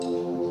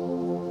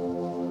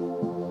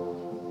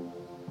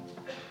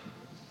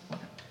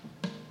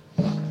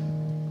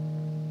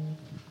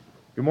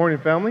Good morning,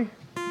 family.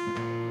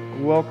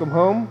 Welcome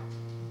home.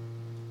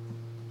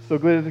 So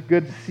good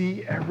to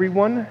see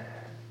everyone.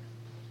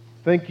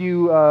 Thank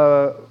you,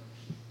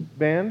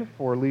 band,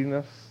 for leading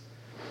us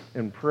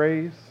in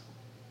praise.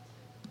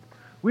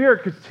 We are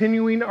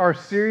continuing our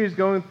series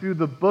going through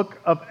the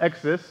book of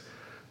Exodus.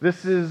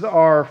 This is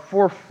our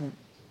fourth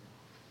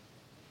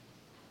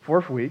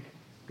week.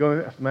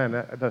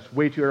 That's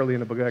way too early in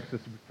the book of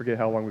Exodus to forget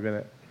how long we've been in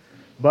it.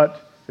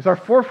 But it's our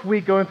fourth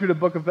week going through the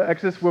book of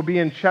Exodus. We'll be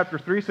in chapter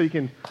 3, so you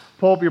can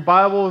pull up your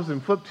Bibles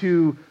and flip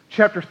to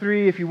chapter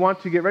 3 if you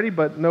want to get ready,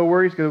 but no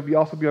worries, because it will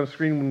also be on the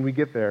screen when we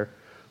get there.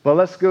 But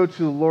let's go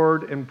to the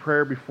Lord in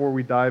prayer before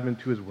we dive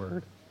into His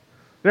Word.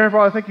 Dear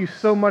Father, thank you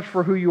so much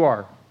for who you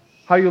are,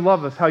 how you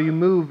love us, how you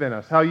move in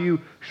us, how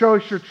you show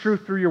us your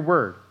truth through your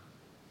Word.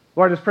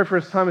 Lord, I just pray for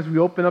this time as we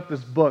open up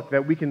this book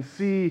that we can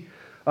see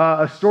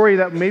a story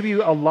that maybe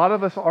a lot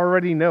of us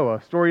already know,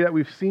 a story that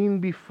we've seen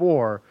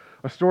before,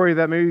 a story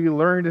that maybe we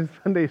learned in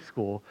Sunday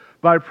school.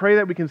 But I pray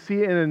that we can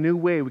see it in a new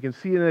way. We can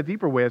see it in a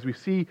deeper way as we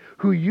see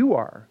who you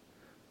are.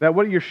 That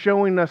what you're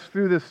showing us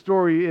through this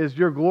story is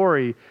your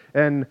glory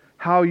and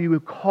how you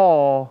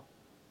call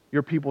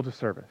your people to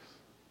service.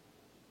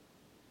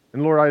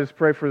 And Lord, I just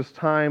pray for this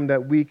time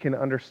that we can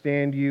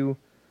understand you,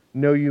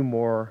 know you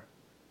more,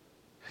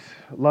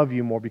 love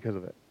you more because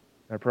of it.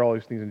 And I pray all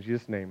these things in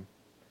Jesus' name.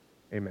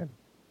 Amen.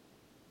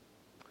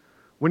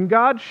 When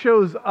God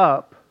shows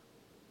up,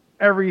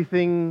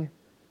 everything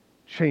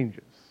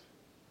changes.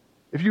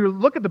 If you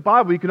look at the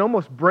Bible, you can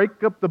almost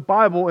break up the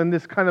Bible in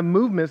this kind of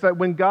movement. It's that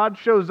when God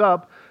shows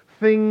up,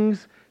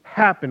 things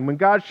happen. When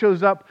God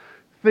shows up,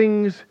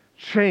 things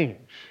change.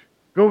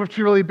 Go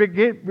to really big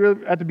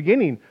at the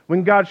beginning.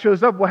 When God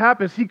shows up, what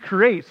happens? He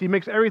creates. He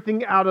makes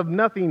everything out of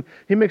nothing.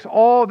 He makes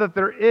all that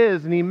there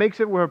is, and He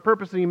makes it with a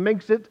purpose, and He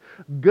makes it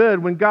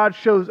good. When God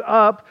shows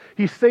up,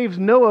 He saves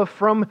Noah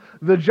from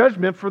the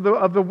judgment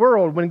of the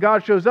world. When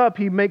God shows up,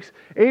 He makes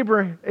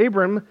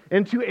Abram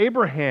into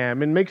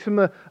Abraham and makes him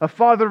a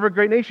father of a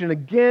great nation.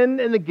 Again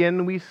and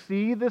again, we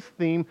see this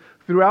theme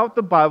throughout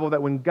the Bible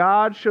that when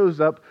God shows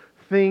up,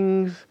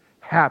 things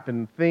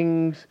happen,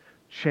 things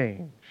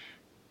change.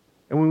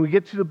 And when we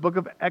get to the book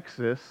of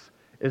Exodus,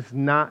 it's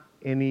not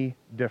any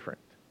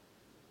different.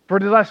 For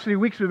the last few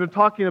weeks, we've been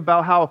talking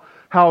about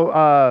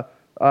how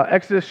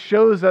Exodus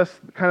shows us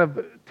kind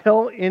of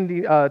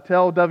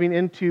tail delving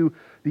into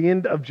the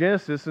end of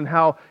Genesis and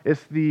how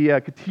it's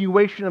the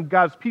continuation of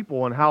God's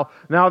people and how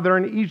now they're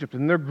in Egypt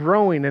and they're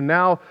growing and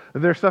now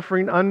they're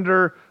suffering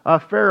under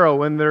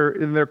Pharaoh and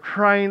they're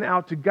crying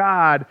out to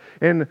God.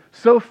 And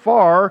so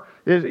far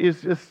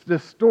is the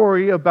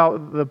story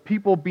about the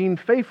people being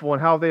faithful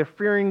and how they're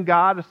fearing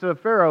God instead of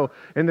Pharaoh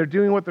and they're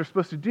doing what they're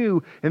supposed to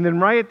do. And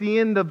then right at the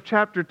end of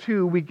chapter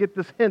 2, we get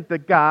this hint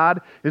that God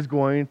is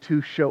going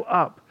to show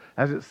up,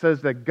 as it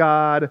says that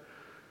God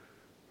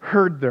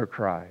heard their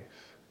cries.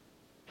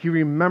 He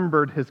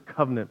remembered His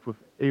covenant with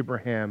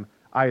Abraham,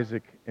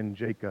 Isaac, and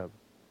Jacob.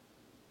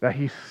 That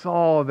He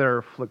saw their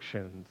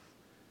afflictions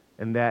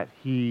and that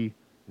He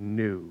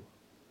knew.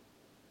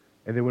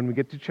 And then when we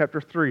get to chapter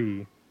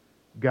 3,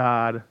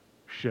 God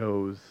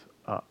shows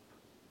up.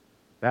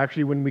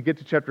 Actually, when we get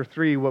to chapter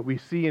 3, what we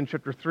see in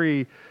chapter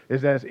 3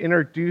 is as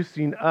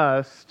introducing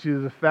us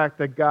to the fact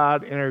that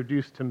God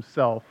introduced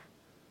Himself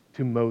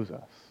to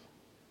Moses.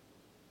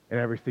 And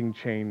everything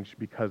changed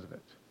because of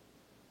it.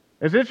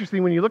 It's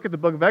interesting when you look at the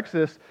book of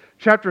Exodus,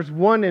 chapters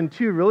 1 and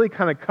 2 really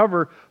kind of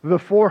cover the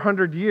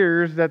 400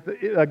 years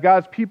that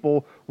God's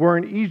people were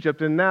in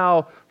Egypt. And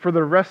now, for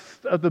the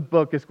rest of the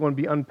book, it's going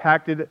to be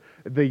unpacked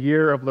the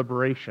year of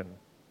liberation,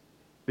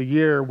 the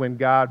year when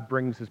God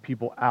brings His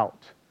people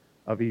out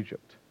of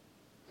Egypt.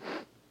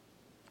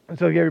 And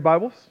so if you have your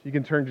Bibles, you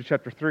can turn to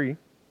chapter 3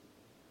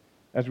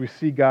 as we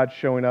see God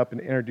showing up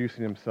and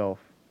introducing Himself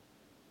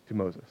to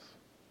Moses.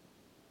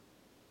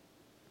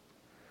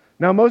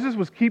 Now Moses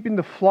was keeping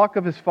the flock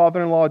of his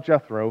father-in-law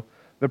Jethro,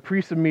 the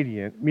priest of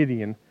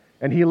Midian,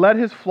 and he led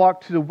his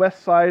flock to the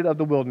west side of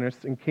the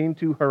wilderness and came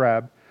to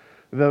Horeb,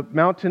 the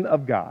mountain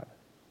of God.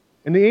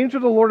 And the angel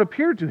of the Lord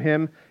appeared to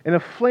him in a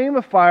flame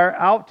of fire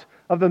out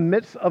of the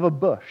midst of a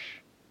bush.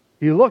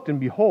 He looked, and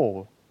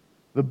behold,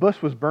 the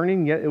bush was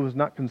burning, yet it was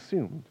not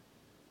consumed.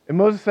 And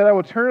Moses said, I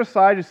will turn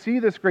aside to see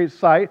this great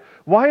sight.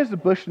 Why is the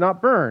bush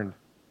not burned?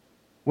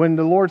 When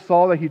the Lord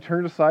saw that he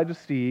turned aside to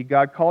see,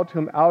 God called to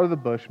him out of the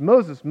bush,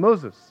 Moses,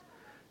 Moses.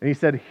 And he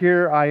said,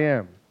 Here I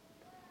am.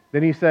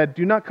 Then he said,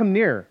 Do not come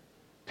near.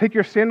 Take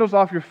your sandals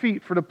off your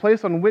feet, for the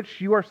place on which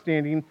you are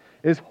standing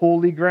is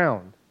holy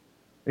ground.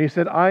 And he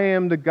said, I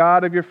am the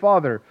God of your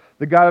father,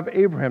 the God of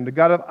Abraham, the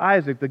God of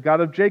Isaac, the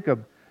God of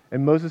Jacob.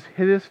 And Moses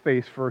hid his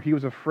face, for he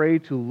was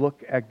afraid to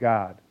look at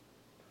God.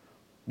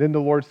 Then the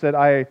Lord said,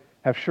 I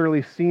have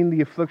surely seen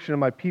the affliction of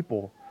my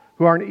people,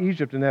 who are in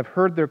Egypt, and have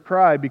heard their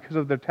cry because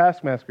of their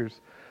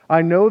taskmasters.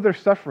 I know their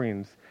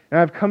sufferings, and I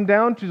have come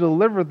down to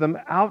deliver them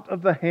out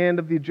of the hand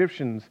of the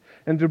Egyptians,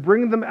 and to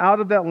bring them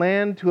out of that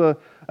land to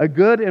a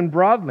good and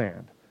broad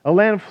land, a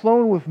land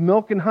flowing with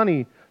milk and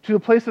honey, to the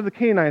place of the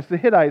Canaanites, the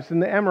Hittites,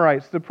 and the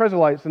Amorites, the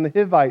Perizzites, and the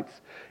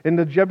Hivites, and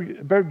the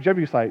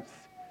Jebusites.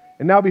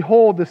 And now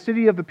behold, the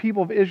city of the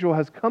people of Israel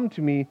has come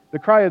to me, the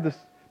cry of the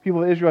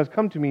people of Israel has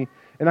come to me,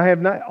 and I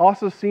have not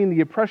also seen the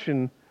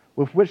oppression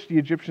with which the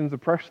Egyptians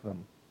oppress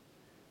them.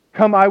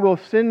 Come, I will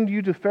send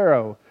you to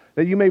Pharaoh,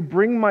 that you may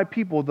bring my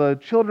people, the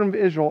children of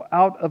Israel,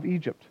 out of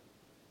Egypt.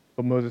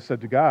 But Moses said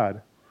to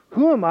God,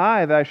 Who am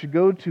I that I should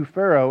go to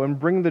Pharaoh and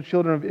bring the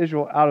children of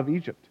Israel out of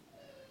Egypt?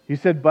 He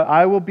said, But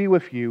I will be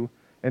with you,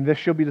 and this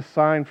shall be the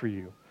sign for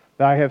you,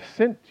 that I have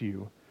sent to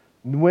you.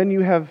 When you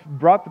have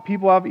brought the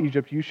people out of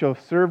Egypt, you shall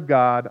serve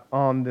God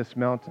on this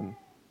mountain.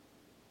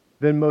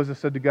 Then Moses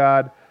said to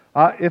God,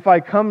 If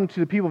I come to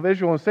the people of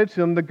Israel and say to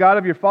them, The God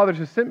of your fathers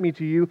has sent me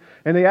to you,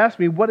 and they ask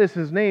me, What is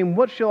his name?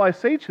 What shall I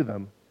say to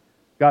them?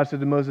 God said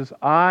to Moses,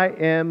 I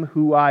am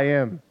who I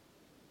am.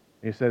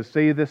 And he says,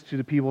 Say this to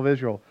the people of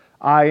Israel,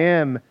 I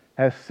am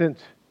has sent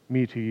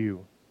me to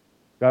you.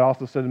 God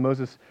also said to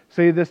Moses,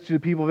 Say this to the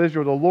people of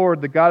Israel, The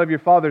Lord, the God of your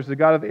fathers, the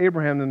God of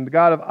Abraham, and the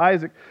God of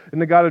Isaac, and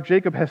the God of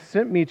Jacob has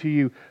sent me to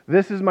you.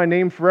 This is my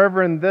name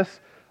forever, and this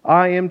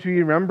I am to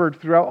be remembered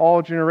throughout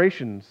all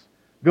generations.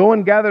 Go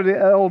and gather the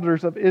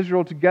elders of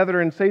Israel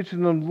together and say to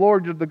them,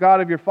 Lord, the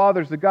God of your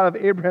fathers, the God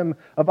of Abraham,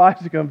 of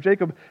Isaac, and of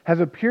Jacob, has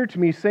appeared to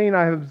me, saying,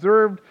 I have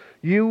observed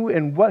you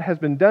and what has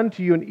been done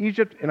to you in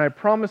Egypt, and I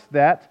promise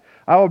that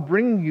I will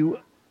bring you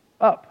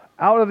up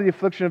out of the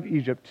affliction of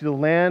Egypt to the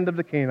land of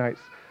the Canaanites,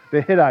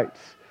 the Hittites,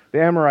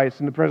 the Amorites,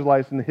 and the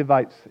Perizzites, and the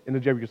Hivites, and the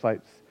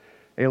Jebusites,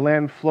 a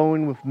land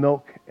flowing with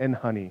milk and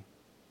honey.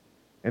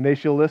 And they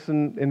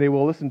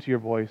will listen to your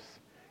voice.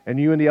 And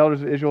you and the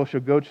elders of Israel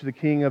shall go to the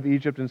king of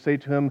Egypt and say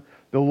to him,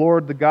 The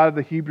Lord, the God of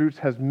the Hebrews,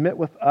 has met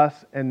with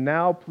us, and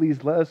now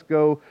please let us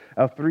go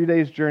a 3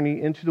 days'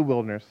 journey into the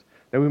wilderness,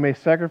 that we may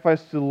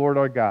sacrifice to the Lord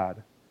our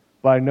God.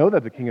 But I know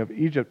that the king of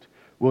Egypt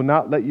will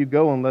not let you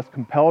go unless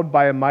compelled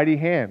by a mighty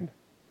hand.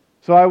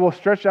 So I will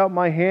stretch out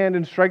my hand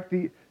and strike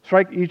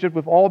Egypt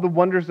with all the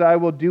wonders that I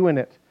will do in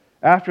it.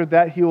 After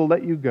that he will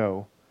let you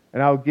go,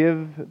 and I will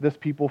give this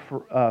people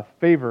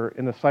favor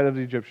in the sight of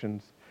the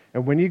Egyptians.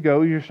 And when you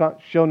go, you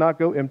shall not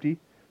go empty,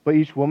 but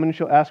each woman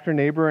shall ask her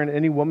neighbor and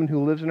any woman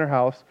who lives in her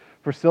house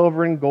for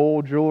silver and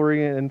gold,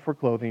 jewelry, and for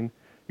clothing.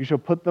 You shall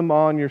put them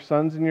on your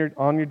sons and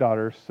on your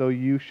daughters, so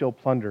you shall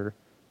plunder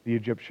the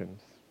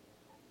Egyptians.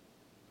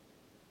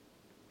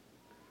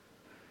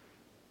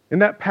 In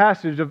that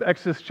passage of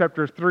Exodus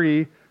chapter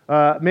 3,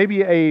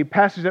 maybe a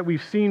passage that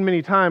we've seen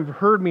many times,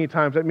 heard many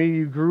times, that maybe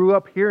you grew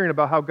up hearing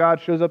about how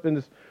God shows up in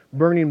this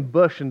burning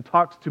bush and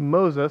talks to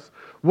Moses.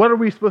 What are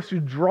we supposed to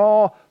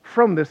draw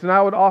from this? And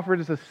I would offer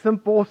just a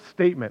simple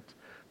statement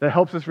that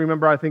helps us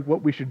remember, I think,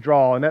 what we should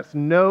draw, and that's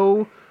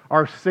know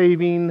our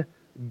saving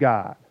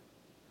God.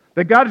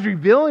 That God is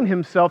revealing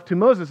himself to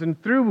Moses,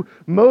 and through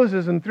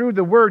Moses and through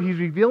the Word, he's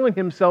revealing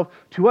himself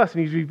to us,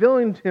 and he's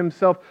revealing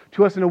himself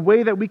to us in a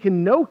way that we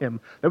can know him,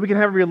 that we can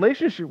have a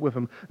relationship with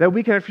him, that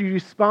we can actually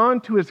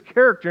respond to his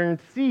character and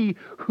see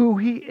who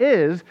he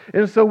is.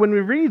 And so when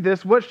we read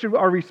this, what should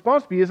our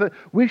response be? Is that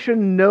we should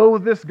know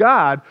this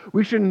God.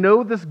 We should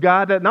know this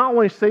God that not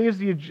only saves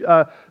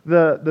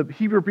the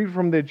Hebrew people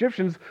from the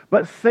Egyptians,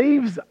 but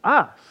saves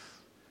us.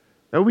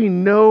 That we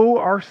know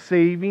our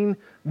saving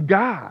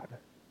God.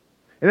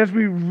 And as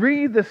we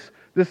read this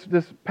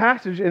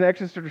passage in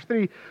Exodus chapter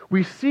 3,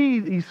 we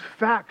see these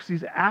facts,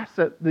 these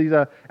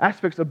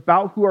aspects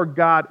about who our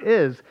God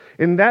is.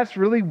 And that's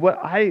really what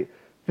I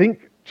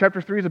think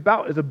chapter 3 is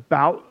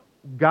about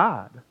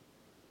God.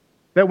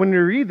 That when we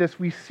read this,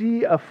 we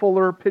see a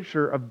fuller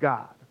picture of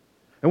God.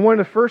 And one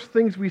of the first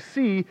things we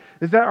see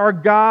is that our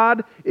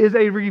God is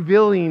a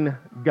revealing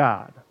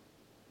God.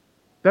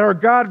 That our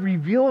God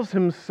reveals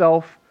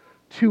himself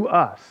to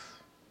us.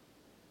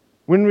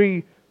 When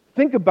we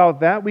think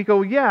about that, we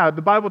go, yeah,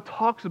 the Bible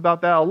talks about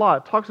that a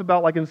lot. It talks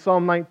about, like in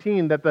Psalm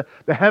 19, that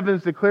the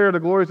heavens declare the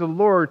glories of the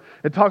Lord.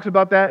 It talks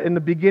about that in the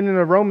beginning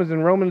of Romans.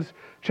 In Romans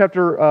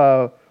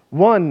chapter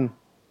 1,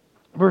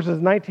 verses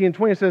 19 and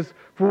 20, it says,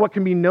 For what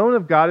can be known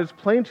of God is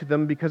plain to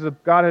them because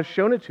God has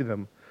shown it to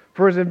them.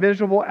 For his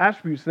invisible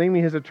attributes,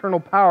 namely his eternal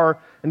power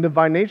and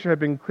divine nature, have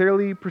been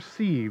clearly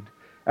perceived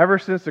ever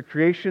since the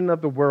creation of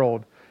the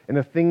world and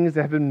the things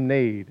that have been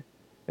made.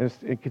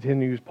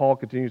 And Paul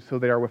continues, so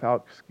they are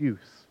without excuse.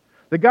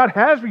 That God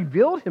has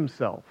revealed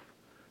himself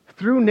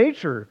through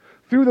nature,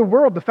 through the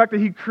world, the fact that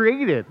he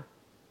created.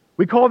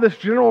 We call this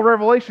general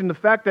revelation, the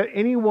fact that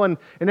anyone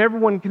and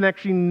everyone can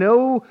actually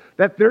know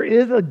that there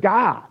is a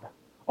God.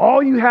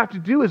 All you have to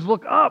do is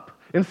look up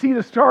and see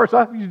the stars.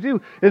 All you have to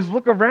do is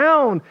look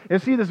around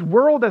and see this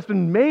world that's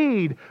been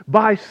made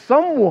by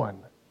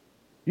someone.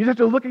 You just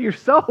have to look at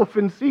yourself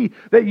and see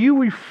that you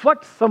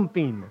reflect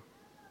something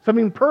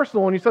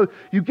personal, and so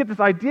you get this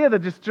idea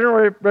that this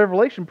general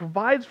revelation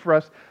provides for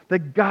us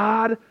that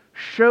God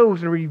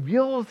shows and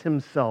reveals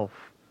himself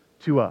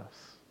to us.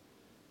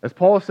 As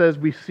Paul says,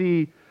 we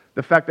see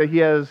the fact that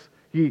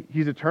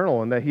he's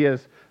eternal and that he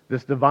has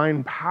this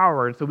divine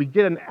power, and so we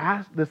get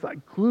this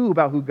clue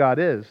about who God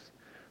is.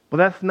 But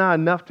that's not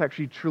enough to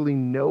actually truly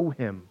know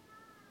him,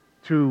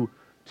 to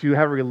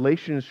have a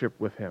relationship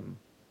with him.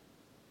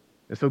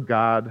 And so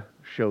God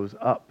shows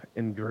up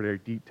in greater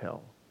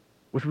detail.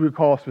 which we would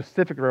call a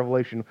specific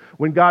revelation.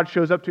 When God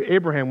shows up to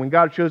Abraham, when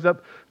God shows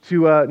up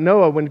to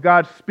Noah, when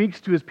God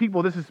speaks to his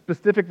people, this is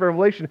specific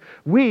revelation.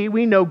 We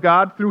know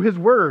God through his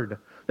word.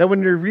 That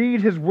when you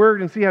read his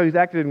word and see how he's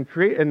acted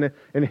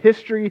in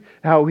history,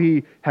 how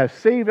he has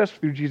saved us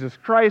through Jesus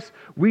Christ,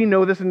 we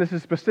know this, and this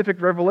is specific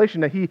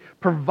revelation, that he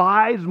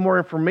provides more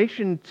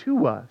information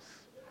to us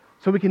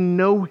so we can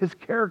know his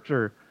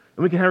character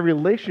and we can have a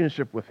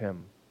relationship with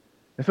him.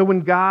 And so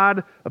when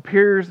God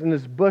appears in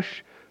this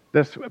bush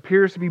that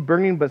appears to be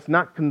burning but it's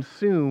not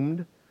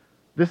consumed,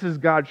 this is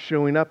God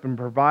showing up and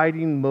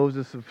providing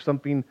Moses of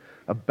something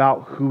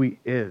about who he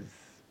is.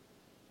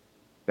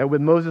 That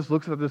when Moses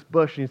looks at this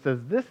bush and he says,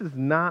 this is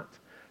not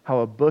how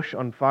a bush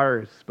on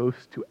fire is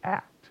supposed to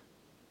act.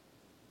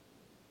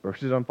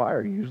 Bushes on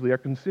fire usually are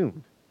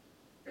consumed.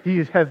 He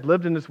has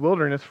lived in this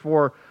wilderness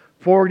for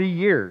 40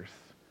 years.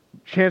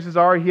 Chances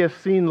are he has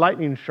seen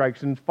lightning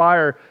strikes and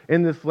fire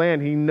in this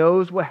land. He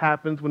knows what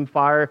happens when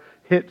fire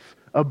hits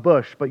a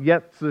bush, but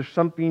yet there's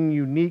something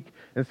unique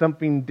and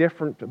something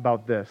different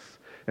about this.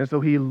 And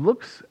so he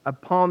looks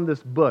upon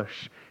this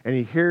bush and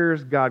he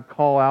hears God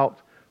call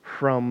out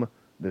from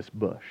this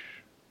bush.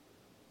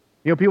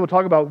 You know, people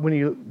talk about when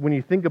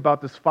you think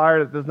about this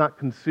fire that does not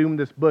consume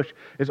this bush,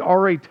 it's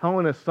already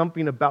telling us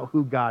something about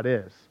who God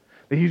is.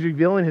 That he's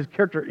revealing his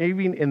character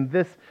even in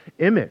this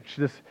image,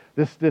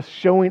 this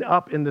showing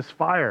up in this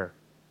fire.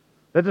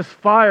 That this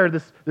fire,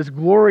 this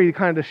glory,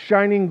 kind of the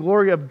shining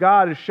glory of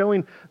God is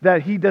showing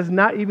that he does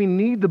not even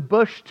need the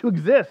bush to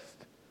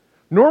exist.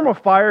 Normal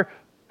fire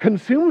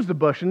consumes the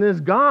bush and then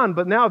is gone,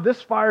 but now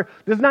this fire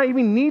does not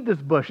even need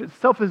this bush. It's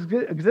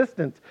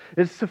self-existent.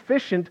 It's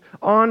sufficient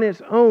on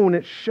its own.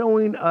 It's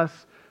showing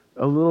us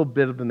a little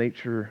bit of the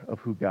nature of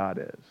who God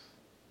is.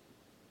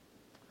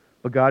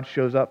 But God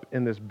shows up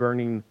in this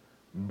burning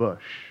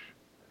bush,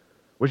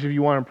 which if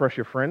you want to impress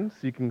your friends,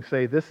 you can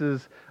say this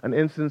is an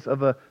instance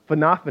of a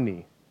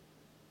phonophany.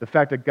 The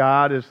fact that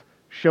God is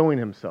showing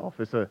himself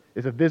is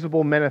a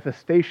visible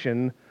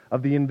manifestation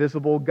of the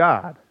invisible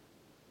God.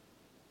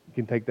 You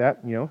can take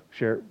that,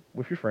 share it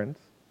with your friends.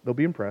 They'll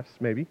be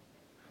impressed, maybe.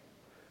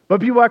 But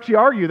people actually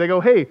argue. They go,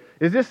 hey,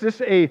 is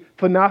this a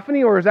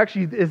phonophany, or is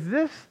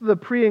this the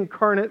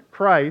pre-incarnate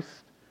Christ,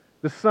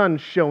 the Son,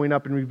 showing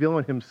up and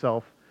revealing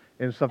himself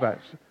and stuff like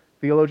that?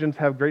 Theologians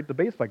have great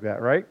debates like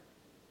that, right?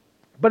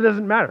 But it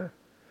doesn't matter.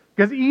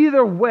 Because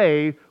either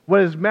way,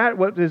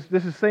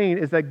 this is saying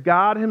is that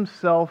God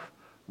himself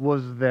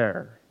was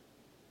there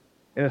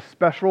in a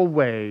special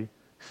way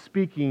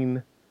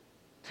speaking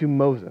to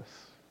Moses,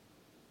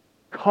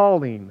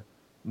 calling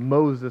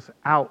Moses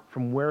out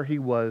from where he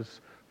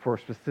was for a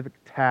specific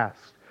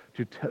task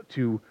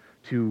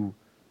to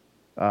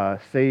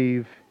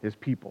save his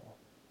people.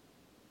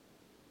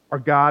 Our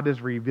God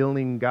is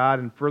revealing God,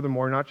 and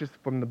furthermore, not just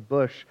from the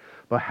bush,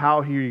 but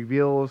how he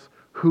reveals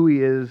who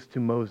he is to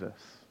Moses.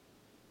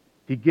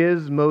 He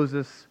gives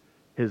Moses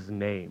his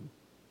name.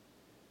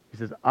 He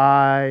says,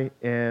 I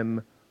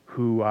am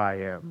who I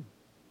am.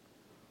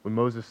 When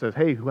Moses says,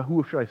 hey,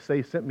 who should I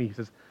say sent me? He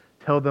says,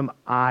 tell them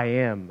I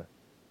am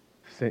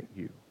sent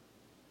you.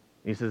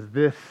 And he says,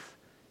 this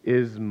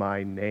is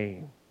my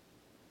name.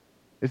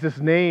 It's this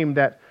name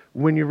that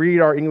when you read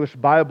our English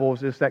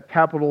Bibles, it's that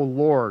capital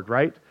Lord,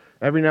 right?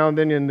 Every now and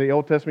then in the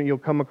Old Testament, you'll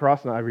come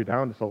across, not every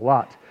now and then, it's a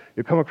lot,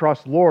 you'll come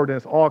across Lord, and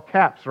it's all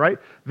caps, right?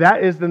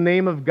 That is the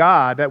name of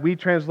God that we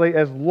translate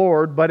as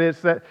Lord, but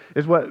it's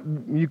what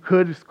you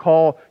could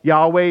call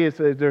Yahweh.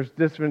 There's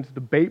different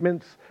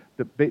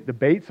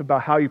debates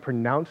about how you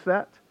pronounce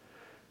that.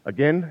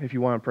 Again, if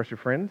you want to impress your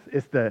friends,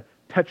 it's the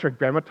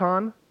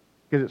Tetragrammaton,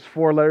 because it's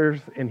 4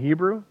 letters in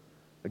Hebrew.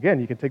 Again,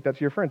 you can take that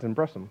to your friends and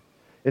impress them.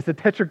 It's the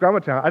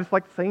Tetragrammaton. I just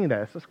like saying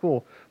that. It's just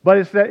cool. But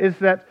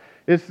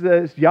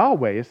it's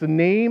Yahweh. It's the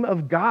name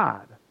of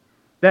God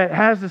that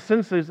has the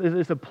sense.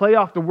 It's a play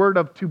off the word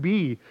of to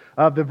be,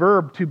 the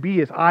verb to be.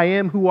 It's I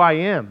am who I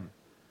am.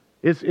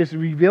 It's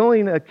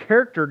revealing a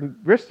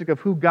characteristic of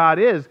who God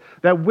is,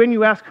 that when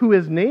you ask who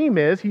his name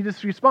is, he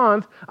just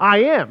responds,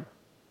 I am.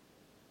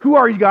 Who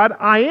are you, God?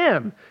 I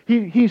am.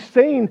 He's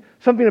saying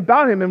something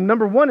about him. And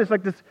number one, it's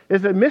like this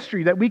is a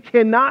mystery that we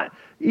cannot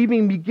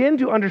even begin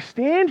to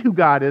understand who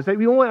God is, that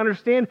we only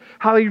understand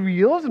how he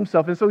reveals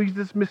himself. And so he's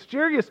this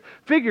mysterious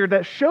figure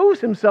that shows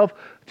himself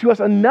to us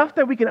enough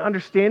that we can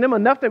understand him,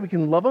 enough that we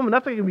can love him,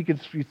 enough that we can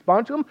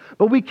respond to him,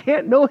 but we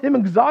can't know him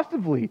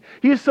exhaustively.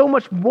 He is so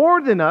much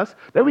more than us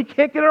that we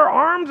can't get our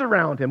arms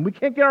around him. We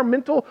can't get our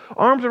mental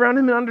arms around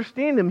him and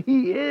understand him.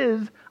 He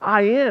is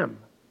I am.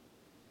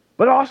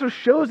 But it also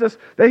shows us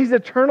that he's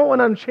eternal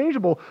and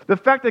unchangeable. The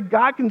fact that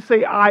God can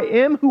say, I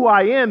am who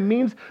I am,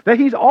 means that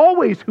he's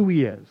always who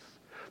he is.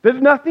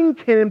 That nothing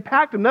can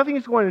impact him. Nothing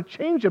is going to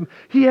change him.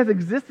 He has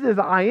existed as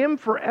I am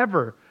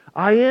forever.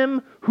 I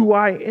am who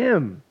I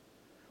am,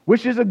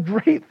 which is a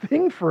great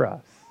thing for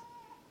us.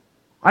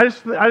 I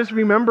just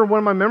remember one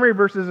of my memory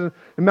verses in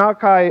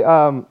Malachi,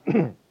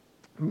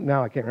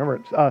 now I can't remember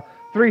it,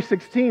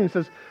 3:16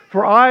 says,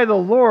 for I, the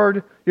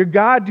Lord, your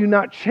God, do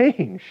not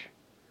change,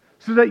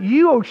 so that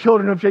you, O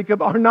children of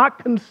Jacob, are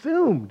not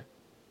consumed.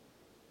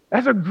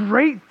 That's a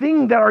great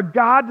thing that our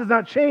God does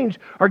not change.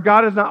 Our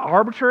God is not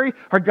arbitrary.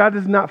 Our God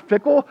is not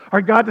fickle.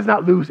 Our God does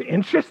not lose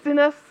interest in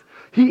us.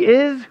 He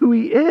is who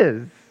He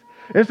is.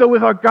 And so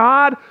if our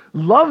God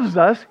loves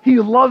us, He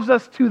loves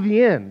us to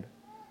the end.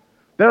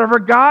 That if our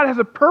God has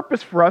a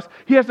purpose for us,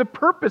 He has a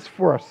purpose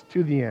for us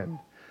to the end.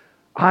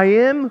 I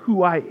am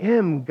who I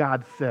am,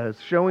 God says,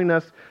 showing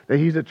us that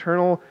He's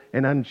eternal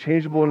and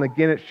unchangeable. And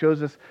again, it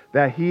shows us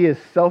that He is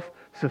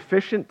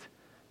self-sufficient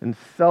and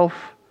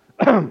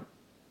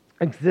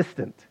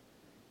self-existent.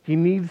 He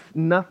needs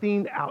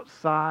nothing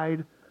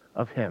outside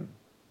of Him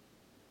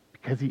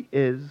because He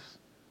is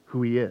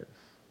who He is.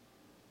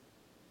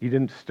 He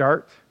didn't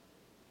start.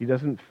 He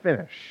doesn't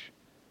finish.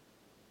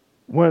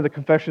 One of the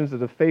confessions of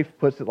the faith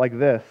puts it like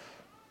this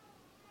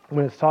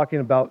when it's talking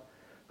about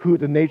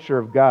the nature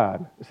of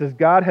God. It says,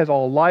 God has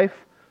all life,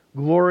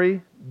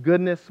 glory,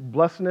 goodness,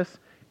 blessedness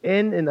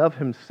in and of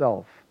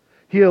Himself.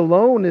 He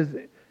alone is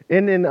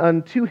in and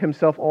unto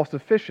Himself all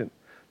sufficient,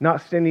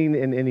 not standing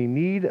in any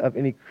need of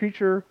any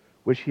creature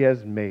which He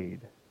has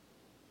made.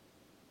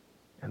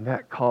 And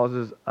that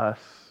causes us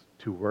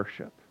to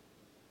worship.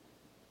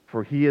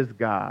 For He is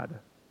God.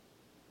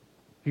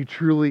 He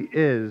truly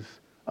is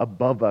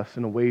above us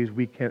in ways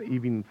we can't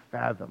even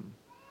fathom.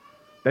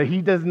 That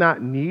He does not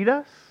need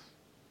us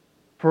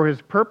for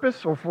His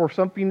purpose or for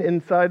something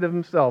inside of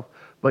Himself,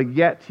 but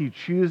yet He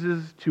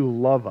chooses to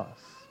love us.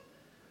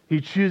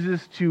 He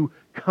chooses to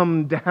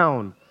come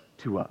down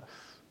to us.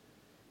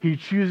 He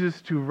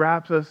chooses to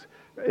wrap us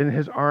in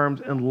His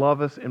arms and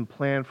love us and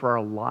plan for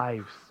our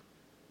lives.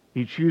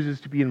 He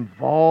chooses to be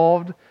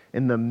involved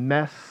in the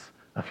mess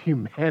of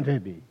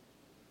humanity.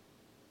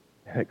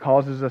 And it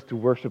causes us to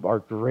worship our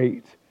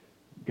great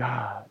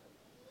God.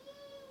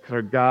 Because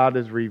our God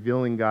is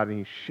revealing God, and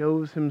He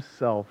shows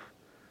Himself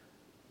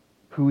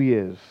who He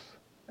is,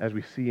 as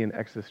we see in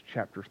Exodus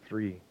chapter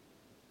 3.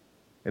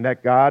 And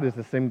that God is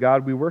the same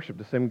God we worship,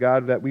 the same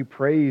God that we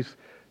praise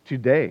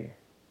today.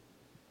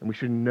 And we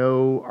should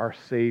know our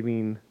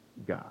saving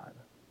God.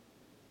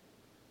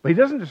 But He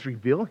doesn't just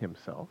reveal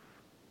Himself.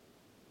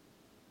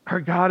 Our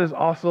God is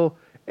also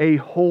a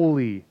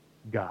holy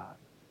God.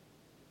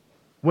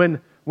 When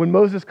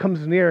Moses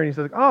comes near and he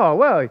says, oh,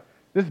 well,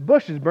 this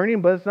bush is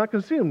burning, but it's not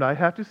consumed. I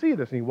have to see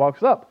this. And he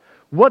walks up.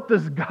 What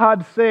does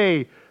God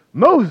say?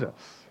 Moses,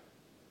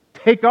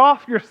 take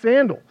off your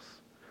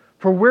sandals,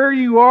 for where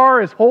you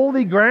are is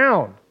holy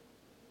ground.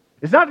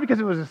 It's not because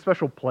it was a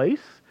special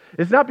place.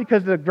 It's not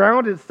because the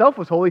ground itself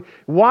was holy.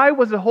 Why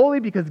was it holy?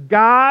 Because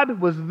God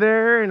was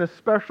there in a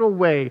special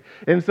way.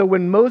 And so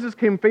when Moses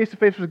came face to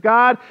face with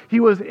God, he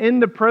was in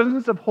the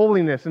presence of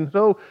holiness. And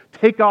so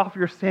take off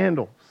your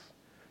sandals.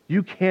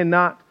 You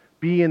cannot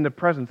be in the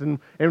presence.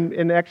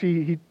 And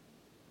actually,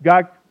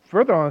 God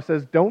further on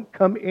says, don't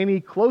come any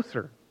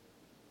closer.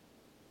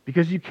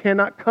 Because you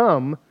cannot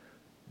come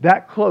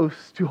that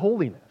close to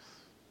holiness.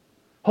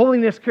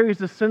 Holiness carries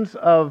the sense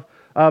of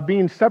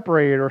being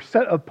separated or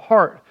set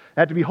apart.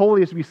 That to be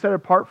holy is to be set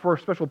apart for a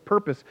special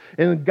purpose.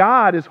 And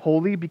God is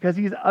holy because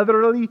He's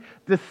utterly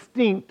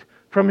distinct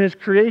from His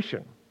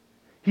creation.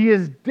 He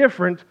is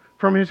different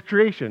from His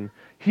creation.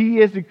 He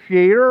is the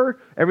creator.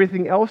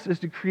 Everything else is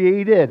the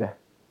created.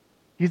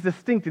 He's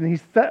distinct and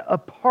He's set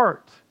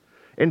apart.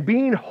 And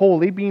being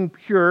holy, being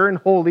pure and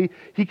holy,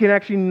 He can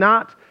actually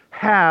not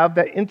have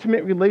that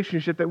intimate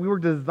relationship that we were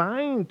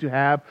designed to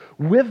have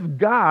with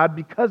God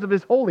because of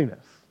His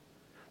holiness.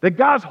 That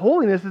God's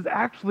holiness is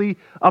actually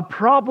a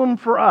problem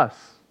for us.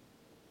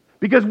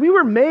 Because we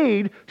were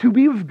made to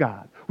be with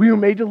God. We were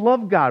made to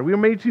love God. We were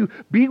made to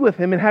be with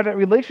Him and have that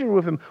relationship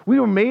with Him. We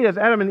were made, as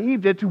Adam and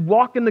Eve did, to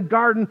walk in the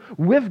garden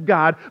with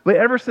God. But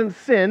ever since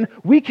sin,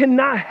 we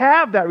cannot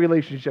have that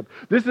relationship.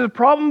 This is a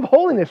problem of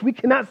holiness. We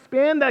cannot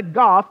span that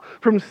gulf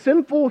from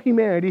sinful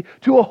humanity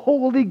to a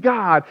holy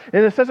God.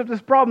 And it sets up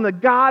this problem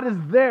that God is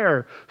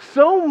there.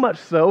 So much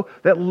so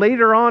that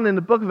later on in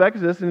the book of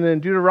Exodus and in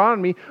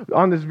Deuteronomy,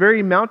 on this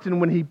very mountain,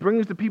 when He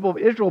brings the people of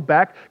Israel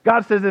back,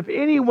 God says, if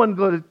anyone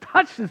goes to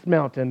touch this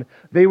mountain,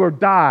 they will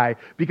die,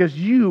 because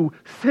you,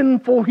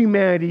 sinful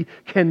humanity,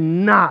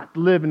 cannot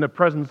live in the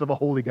presence of a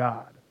holy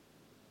God.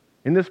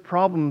 And this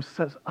problem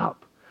sets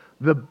up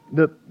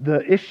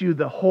the issue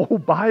the whole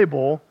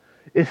Bible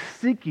is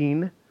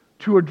seeking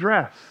to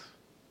address.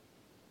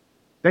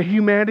 That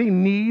humanity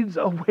needs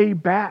a way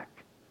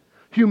back.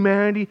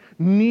 Humanity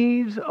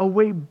needs a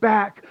way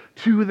back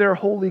to their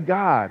holy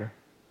God.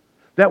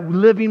 That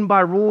living by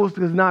rules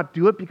does not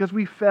do it because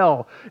we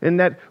fell. And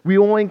that we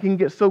only can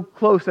get so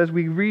close, as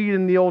we read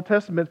in the Old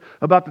Testament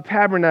about the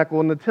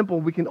tabernacle and the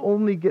temple, we can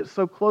only get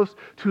so close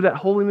to that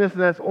holiness,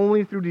 and that's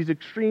only through these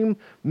extreme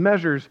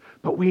measures.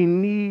 But we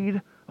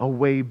need a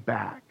way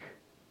back.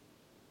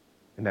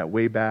 And that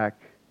way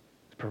back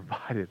is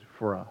provided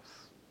for us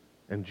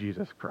in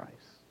Jesus Christ.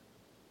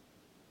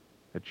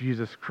 That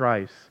Jesus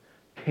Christ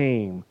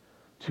came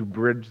to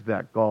bridge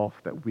that gulf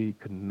that we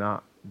could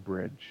not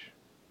bridge.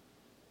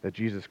 That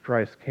Jesus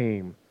Christ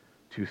came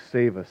to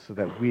save us so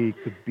that we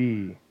could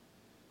be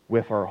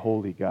with our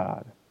holy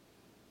God.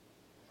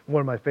 One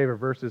of my favorite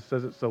verses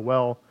says it so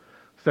well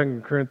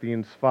 2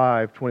 Corinthians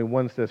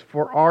 5:21 says,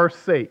 "For our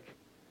sake,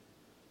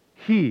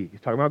 he's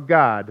talking about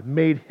God,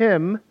 made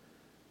him,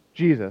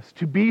 Jesus,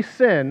 to be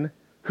sin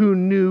who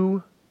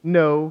knew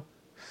no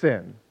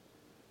sin,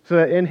 so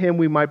that in him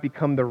we might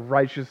become the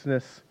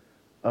righteousness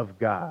of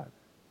God."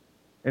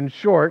 In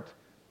short,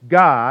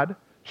 God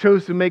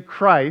chose to make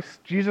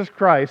Christ, Jesus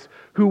Christ,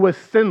 who was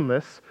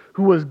sinless,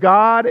 who was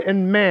God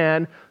and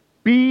man,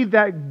 be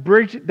that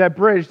bridge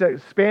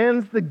that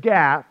spans the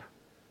gap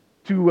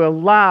to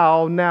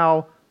allow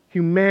now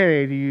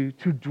humanity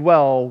to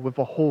dwell with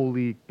a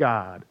holy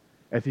God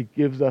as he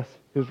gives us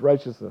his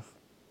righteousness,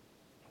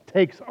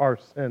 takes our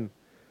sin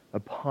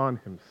upon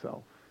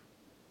himself.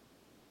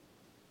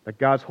 That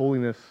God's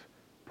holiness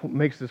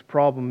makes this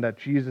problem that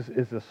Jesus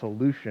is the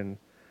solution.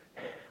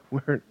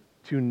 We're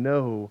to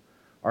know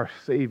our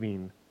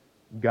saving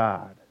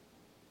God.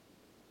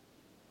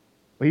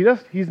 But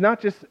he's not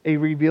just a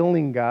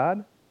revealing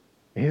God.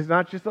 He's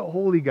not just a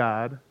holy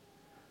God,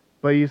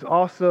 but he's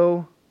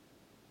also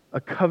a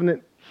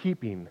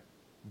covenant-keeping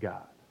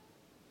God.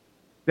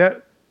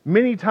 That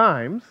many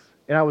times,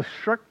 and I was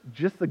struck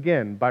just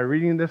again by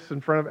reading this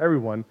in front of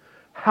everyone,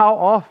 how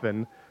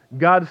often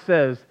God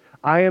says,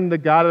 "I am the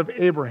God of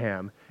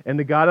Abraham, and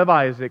the God of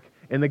Isaac,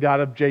 and the God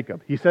of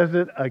Jacob." He says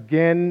it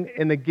again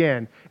and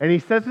again. And he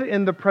says it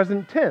in the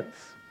present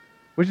tense,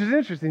 which is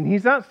interesting.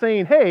 He's not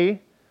saying,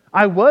 "Hey,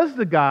 I was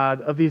the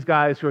God of these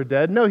guys who are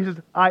dead." No, he says,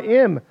 "I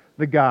am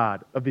the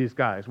God of these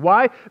guys."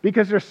 Why?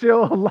 Because they're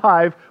still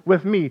alive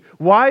with me.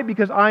 Why?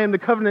 Because I am the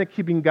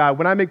covenant-keeping God.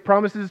 When I make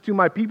promises to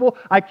my people,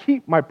 I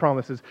keep my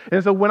promises.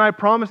 And so when I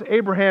promise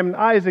Abraham and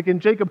Isaac and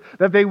Jacob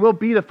that they will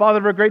be the father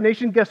of a great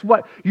nation, guess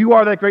what? You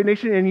are that great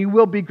nation, and you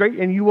will be great,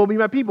 and you will be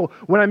my people.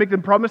 When I make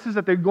them promises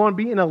that they're going to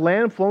be in a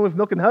land flowing with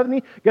milk and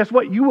honey, guess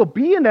what? You will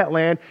be in that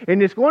land,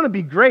 and it's going to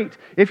be great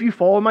if you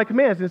follow my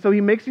commands. And so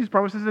he makes these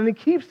promises, and he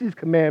keeps these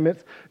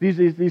commandments,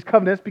 these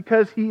covenants,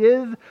 because he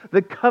is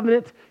the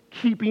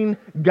covenant-keeping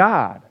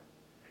God.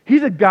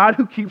 He's a God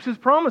who keeps his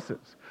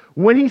promises.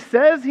 When he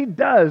says, he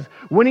does.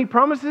 When he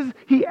promises,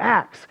 he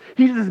acts.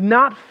 He does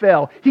not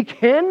fail. He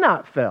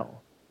cannot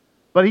fail.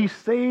 But he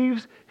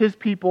saves his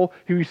people.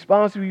 He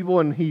responds to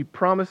people, and he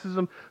promises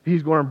them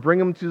he's going to bring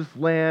them to this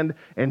land,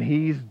 and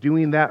he's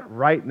doing that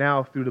right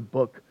now through the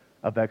book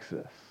of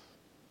Exodus.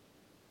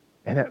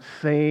 And that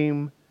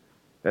same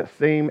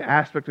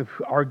aspect of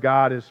our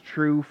God is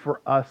true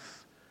for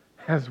us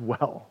as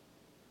well.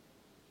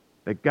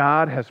 That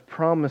God has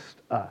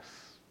promised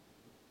us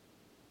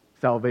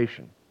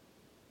salvation,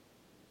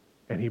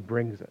 and he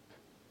brings it.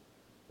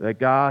 That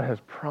God has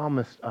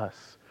promised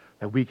us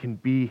that we can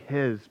be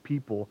his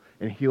people,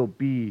 and he'll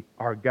be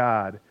our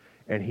God,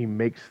 and he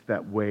makes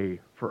that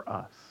way for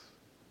us.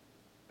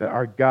 That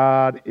our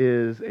God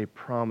is a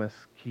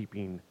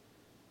promise-keeping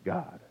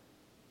God.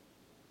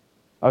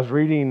 I was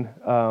reading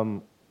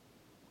a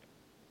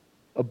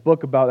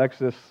book about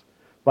Exodus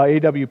by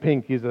A.W.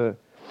 Pink. He's a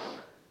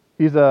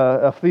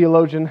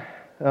theologian.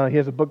 He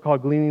has a book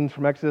called Gleanings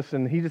from Exodus,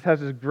 and he just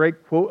has this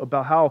great quote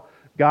about how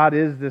God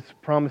is this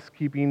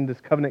promise-keeping,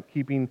 this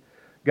covenant-keeping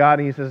God.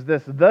 And he says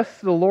this: "Thus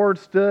the Lord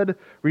stood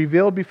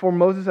revealed before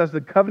Moses as the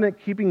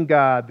covenant-keeping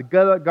God, the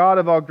God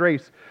of all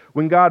grace.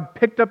 When God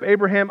picked up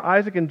Abraham,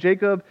 Isaac, and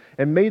Jacob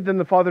and made them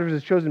the fathers of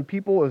his chosen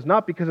people, it was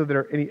not because of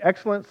their any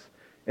excellence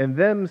in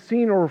them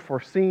seen or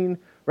foreseen.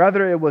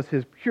 Rather, it was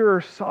his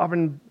pure,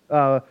 sovereign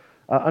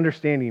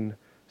understanding.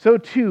 So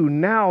too,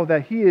 now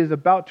that he is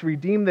about to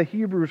redeem the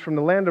Hebrews from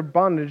the land of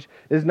bondage,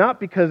 is not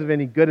because of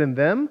any good in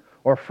them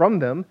or from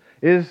them,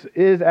 is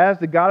as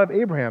the God of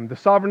Abraham, the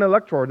sovereign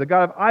elector, the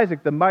God of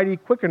Isaac, the mighty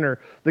quickener,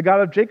 the God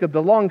of Jacob,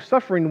 the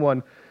long-suffering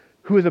one,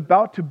 who is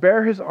about to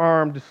bear his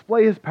arm,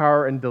 display his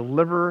power, and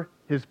deliver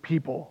his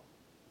people."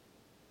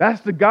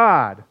 That's the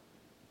God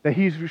that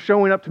he's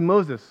showing up to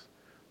Moses.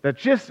 That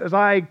just as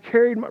I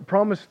carried my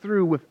promise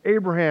through with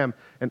Abraham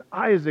and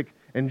Isaac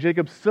and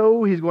Jacob,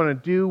 so he's going to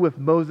do with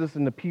Moses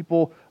and the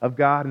people of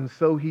God, and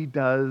so he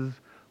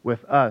does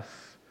with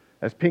us.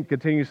 As Pink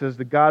continues, says,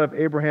 "The God of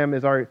Abraham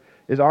is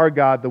our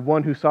God, the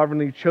one who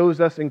sovereignly chose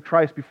us in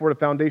Christ before the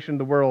foundation of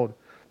the world.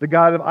 The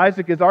God of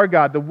Isaac is our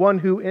God, the one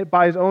who,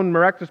 by his own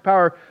miraculous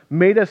power,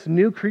 made us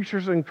new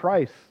creatures in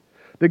Christ.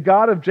 The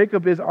God of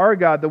Jacob is our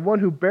God, the one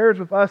who bears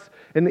with us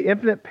in the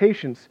infinite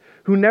patience,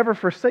 who never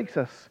forsakes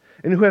us,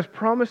 and who has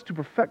promised to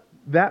perfect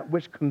that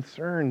which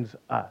concerns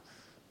us."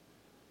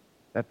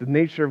 That the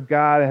nature of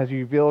God, as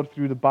revealed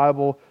through the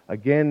Bible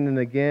again and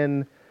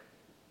again,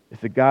 is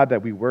the God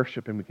that we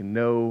worship and we can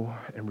know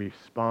and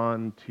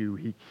respond to.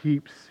 He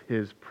keeps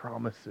his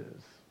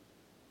promises.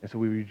 And so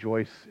we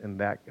rejoice in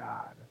that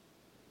God.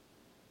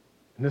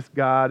 And this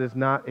God is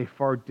not a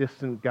far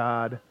distant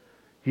God.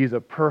 He's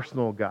a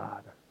personal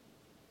God.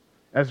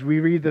 As we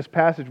read this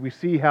passage, we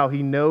see how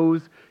he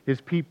knows his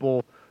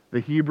people,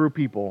 the Hebrew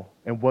people,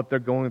 and what they're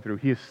going through.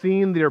 He has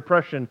seen the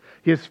oppression.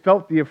 He has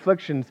felt the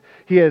afflictions.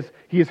 He has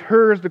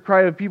heard the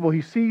cry of people.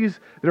 He sees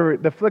the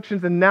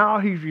afflictions, and now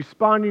he's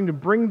responding to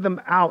bring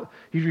them out.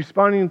 He's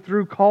responding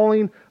through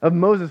calling of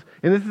Moses.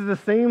 And this is the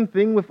same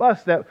thing with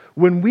us, that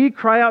when we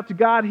cry out to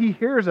God, he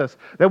hears us.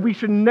 That we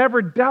should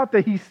never doubt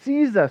that he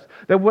sees us.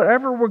 That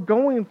whatever we're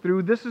going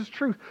through, this is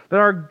truth.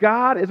 That our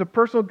God is a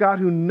personal God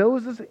who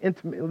knows us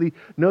intimately,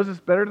 knows us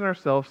better than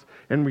ourselves,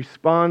 and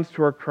responds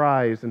to our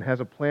cries and has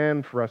a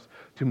plan for us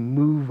to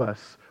move us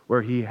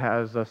where he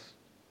has us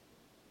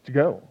to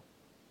go.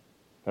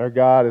 Our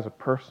God is a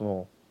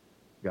personal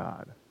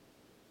God.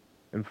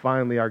 And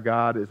finally, our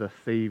God is a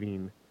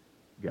saving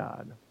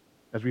God.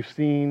 As we've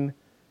seen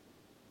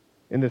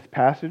in this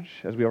passage,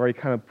 as we already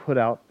kind of put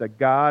out, that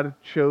God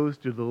chose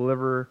to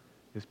deliver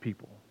his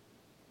people.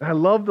 And I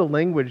love the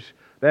language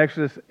that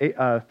Exodus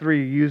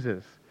 3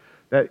 uses,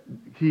 that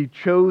he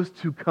chose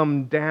to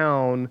come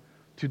down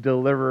to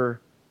deliver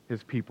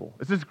his people.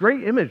 It's this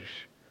great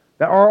image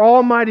that our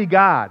Almighty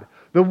God,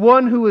 the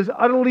one who is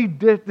utterly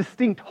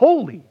distinct,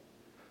 holy,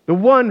 the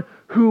one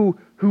who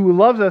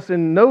loves us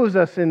and knows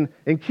us and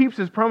keeps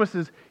his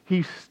promises,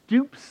 he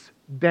stoops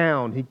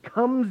down, he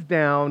comes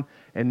down,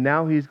 and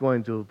now he's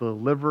going to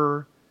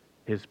deliver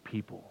his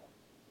people.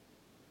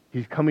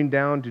 He's coming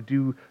down to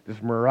do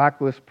this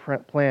miraculous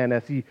plan,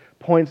 as he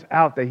points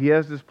out that he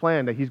has this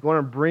plan, that he's going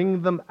to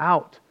bring them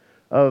out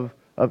of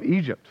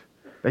Egypt.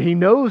 That he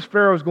knows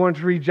Pharaoh is going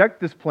to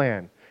reject this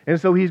plan. And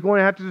so he's going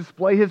to have to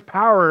display his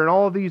power and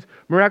all of these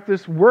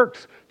miraculous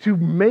works to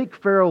make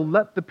Pharaoh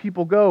let the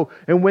people go.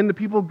 And when the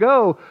people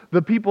go,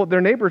 their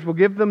neighbors will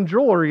give them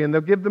jewelry and they'll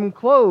give them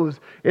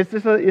clothes. It's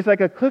like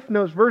a Cliff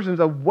Notes version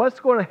of what's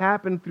going to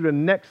happen through the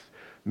next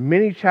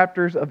many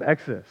chapters of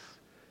Exodus.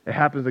 It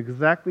happens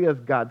exactly as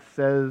God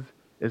says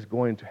is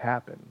going to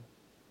happen.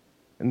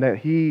 And that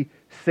he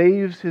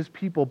saves his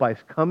people by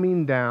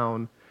coming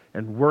down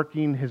and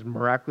working his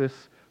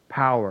miraculous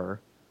power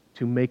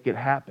to make it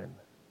happen.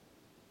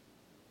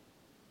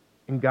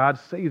 And God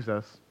saves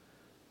us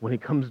when he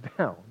comes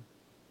down,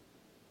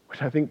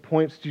 which I think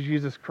points to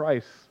Jesus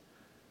Christ,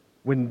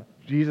 when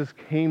Jesus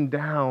came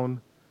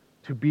down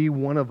to be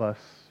one of us,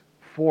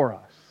 for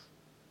us,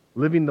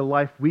 living the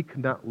life we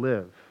could not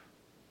live,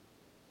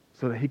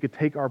 so that he could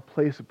take our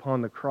place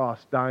upon the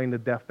cross, dying the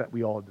death that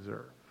we all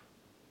deserve.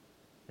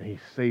 And he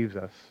saves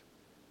us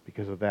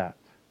because of that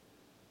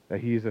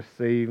he is a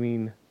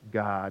saving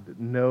God.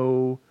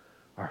 Know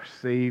our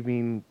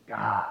saving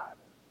God.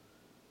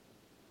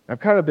 I've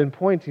kind of been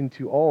pointing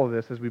to all of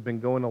this as we've been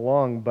going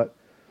along, but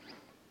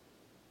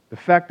the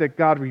fact that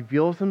God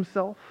reveals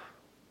himself,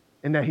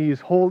 and that he is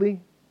holy,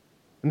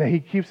 and that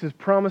he keeps his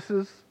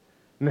promises,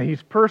 and that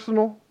he's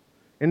personal,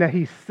 and that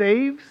he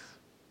saves,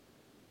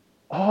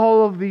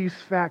 all of these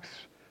facts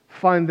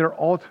find their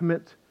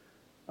ultimate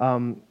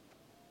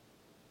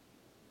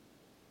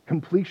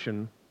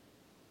completion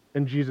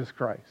in Jesus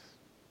Christ.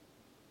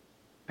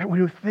 And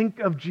when you think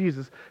of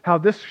Jesus, how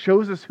this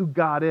shows us who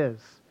God is,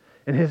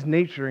 and his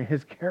nature and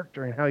his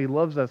character and how he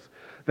loves us,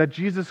 that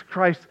Jesus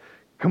Christ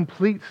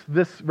completes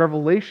this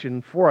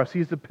revelation for us.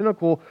 He's the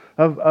pinnacle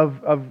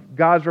of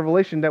God's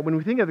revelation, that when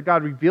we think of that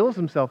God reveals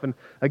himself, and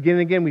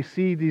again we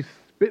see these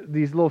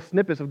little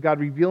snippets of God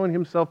revealing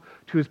himself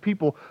to his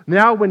people.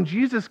 Now when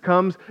Jesus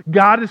comes,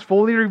 God is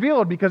fully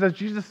revealed, because as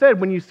Jesus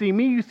said, when you see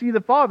me, you see the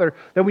Father.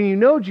 That when you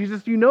know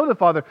Jesus, you know the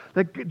Father.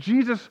 That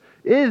Jesus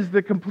is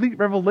the complete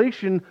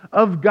revelation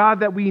of God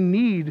that we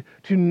need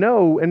to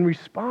know and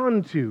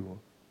respond to.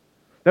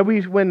 That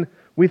when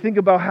we think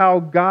about how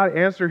God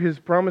answered his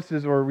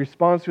promises or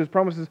responds to his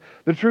promises,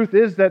 the truth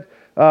is that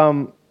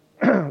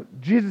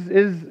Jesus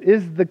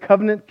is the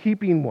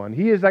covenant-keeping one.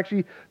 He is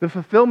actually the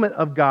fulfillment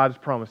of God's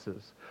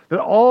promises. That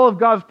all of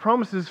God's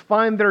promises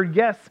find their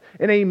yes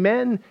and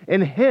amen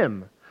in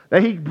him.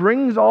 That he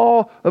brings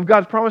all of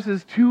God's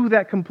promises to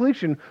that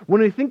completion.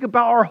 When we think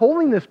about our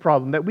holiness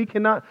problem, that we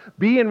cannot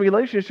be in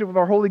relationship with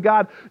our holy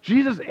God,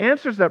 Jesus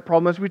answers that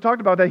problem, as we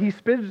talked about, that he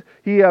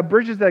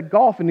bridges that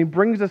gulf and he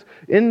brings us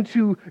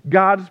into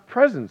God's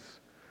presence.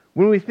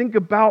 When we think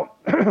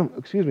about,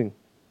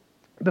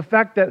 the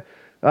fact that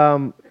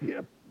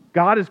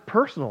God is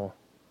personal.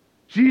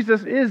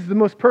 Jesus is the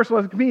most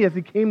personal as can be, as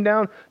he came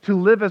down to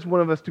live as one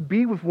of us, to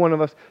be with one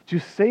of us, to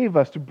save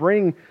us, to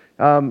bring,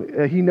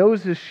 he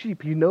knows his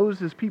sheep, he knows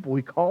his people,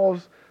 he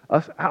calls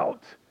us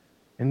out.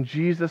 And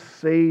Jesus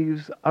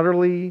saves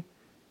utterly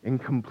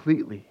and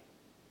completely.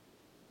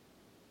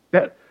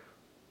 That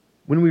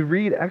when we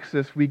read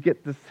Exodus, we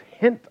get this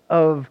hint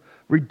of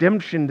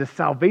redemption, the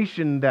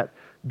salvation, that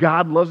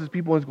God loves his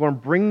people and is going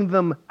to bring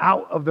them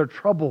out of their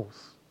troubles.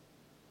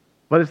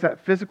 But it's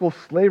that physical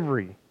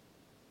slavery.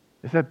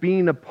 It's that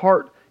being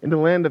apart in the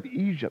land of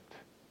Egypt.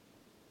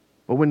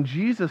 But when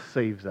Jesus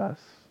saves us,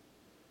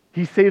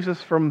 he saves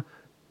us from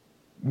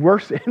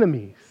worse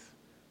enemies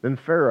than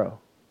Pharaoh.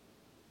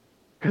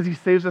 Because he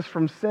saves us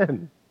from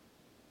sin.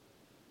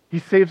 He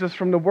saves us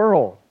from the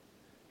world.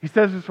 He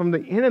saves us from the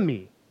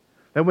enemy.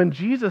 That when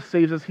Jesus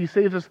saves us, he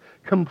saves us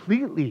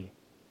completely.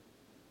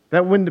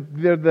 That when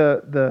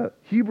the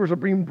Hebrews are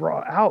being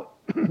brought out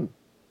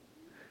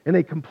and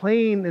they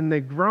complain and they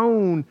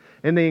groan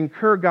and they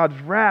incur God's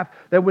wrath,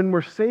 that when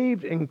we're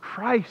saved in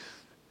Christ,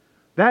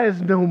 that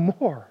is no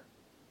more.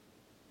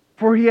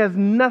 For He has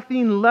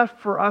nothing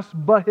left for us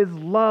but His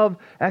love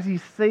as He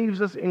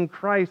saves us in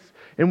Christ,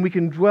 and we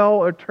can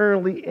dwell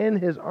eternally in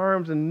His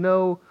arms and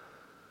know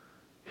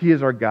He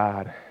is our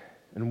God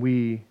and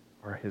we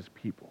are His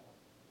people,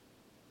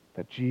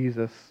 that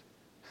Jesus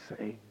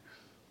saves.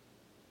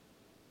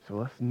 So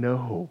let's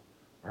know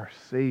our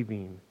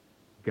saving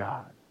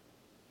God.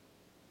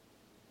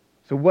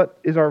 So what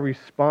is our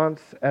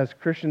response as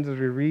Christians as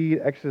we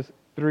read Exodus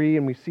 3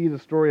 and we see the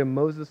story of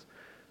Moses?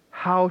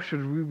 How should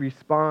we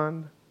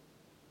respond?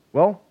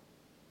 Well,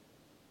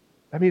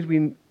 that means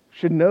we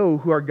should know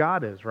who our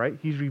God is, right?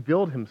 He's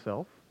revealed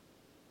Himself.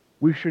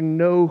 We should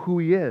know who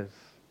He is.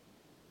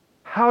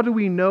 How do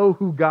we know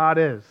who God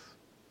is?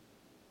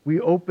 We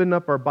open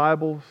up our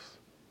Bibles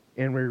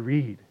and we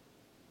read.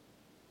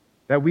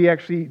 That we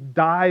actually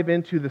dive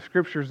into the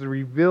Scriptures, the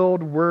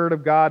revealed Word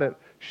of God that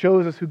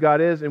shows us who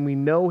God is, and we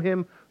know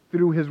Him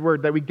through His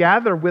Word. That we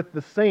gather with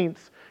the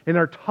saints and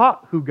are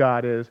taught who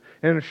God is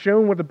and are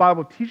shown what the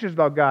Bible teaches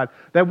about God.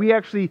 That we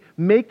actually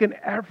make an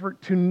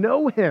effort to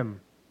know Him.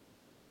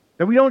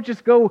 That we don't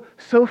just go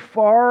so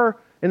far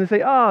and say,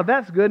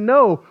 that's good.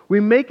 No, we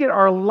make it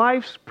our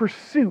life's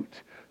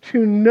pursuit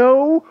to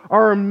know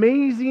our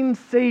amazing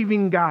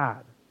saving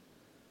God.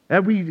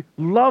 That we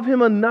love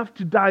Him enough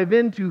to dive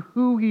into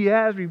who He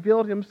has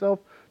revealed Himself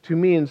to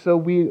me. And so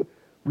we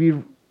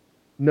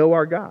know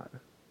our God.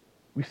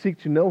 We seek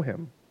to know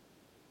Him.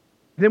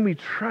 Then we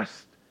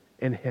trust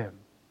in Him.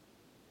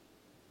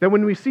 That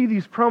when we see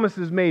these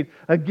promises made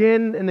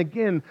again and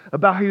again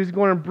about how He's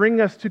going to bring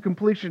us to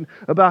completion,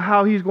 about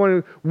how He's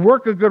going to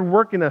work a good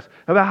work in us,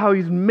 about how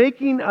He's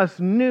making us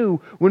new,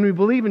 when we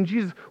believe in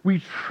Jesus, we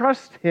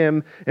trust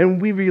Him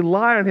and we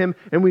rely on Him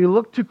and we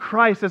look to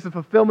Christ as the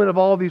fulfillment of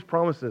all of these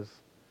promises.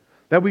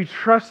 That we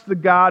trust the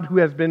God who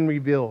has been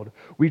revealed.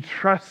 We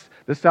trust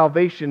the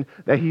salvation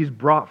that He's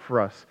brought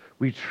for us.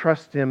 We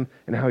trust Him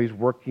and how He's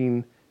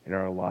working in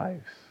our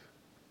lives.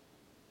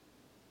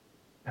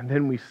 And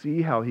then we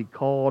see how He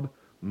called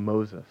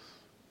Moses.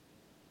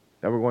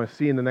 That we're going to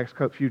see in the next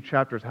few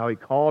chapters how He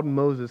called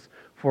Moses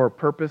for a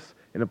purpose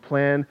and a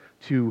plan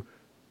to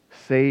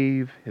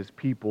save His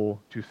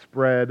people, to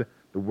spread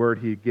the word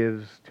He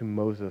gives to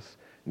Moses.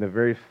 And the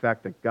very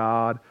fact that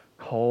God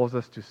calls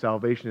us to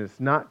salvation is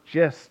not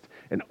just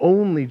and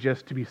only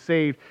just to be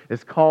saved.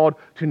 It's called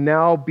to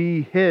now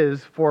be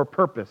His for a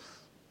purpose.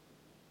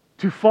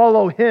 To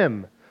follow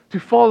Him. To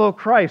follow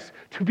Christ,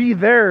 to be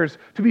theirs,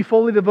 to be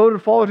fully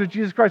devoted followers of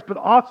Jesus Christ, but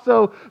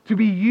also to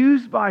be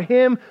used by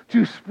Him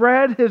to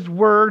spread His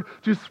word,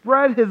 to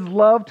spread His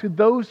love to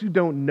those who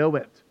don't know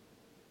it.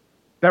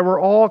 That we're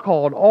all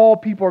called, all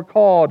people are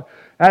called,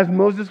 as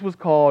Moses was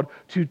called,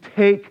 to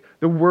take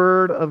the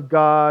word of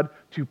God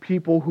to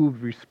people who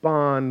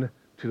respond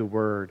to the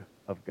word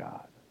of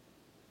God.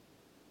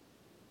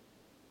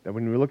 That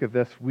when we look at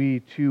this,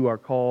 we too are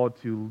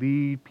called to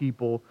lead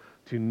people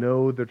to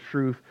know the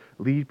truth,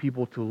 lead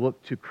people to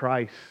look to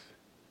Christ,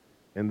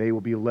 and they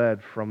will be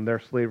led from their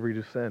slavery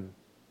to sin.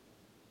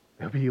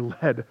 They'll be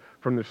led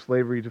from their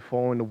slavery to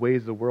following the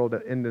ways of the world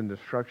that end in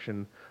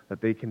destruction,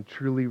 that they can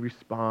truly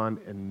respond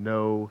and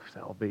know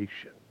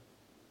salvation.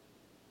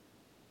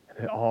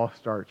 And it all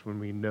starts when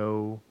we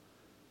know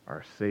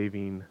our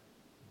saving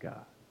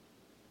God.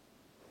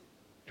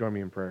 Join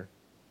me in prayer.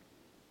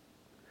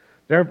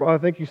 Dear Father,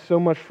 thank you so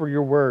much for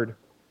your word,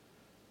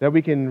 that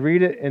we can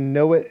read it and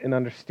know it and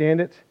understand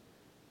it,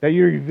 that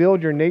you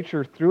revealed your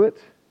nature through it,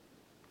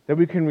 that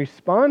we can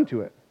respond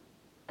to it,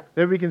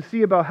 that we can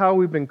see about how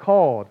we've been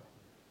called,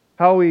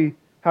 how you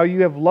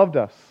have loved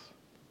us,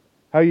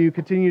 how you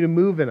continue to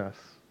move in us.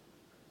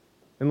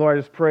 And Lord,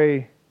 I just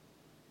pray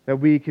that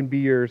we can be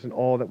yours in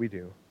all that we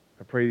do.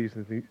 I pray these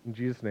in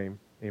Jesus' name,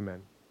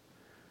 amen.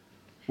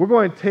 We're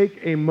going to take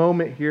a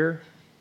moment here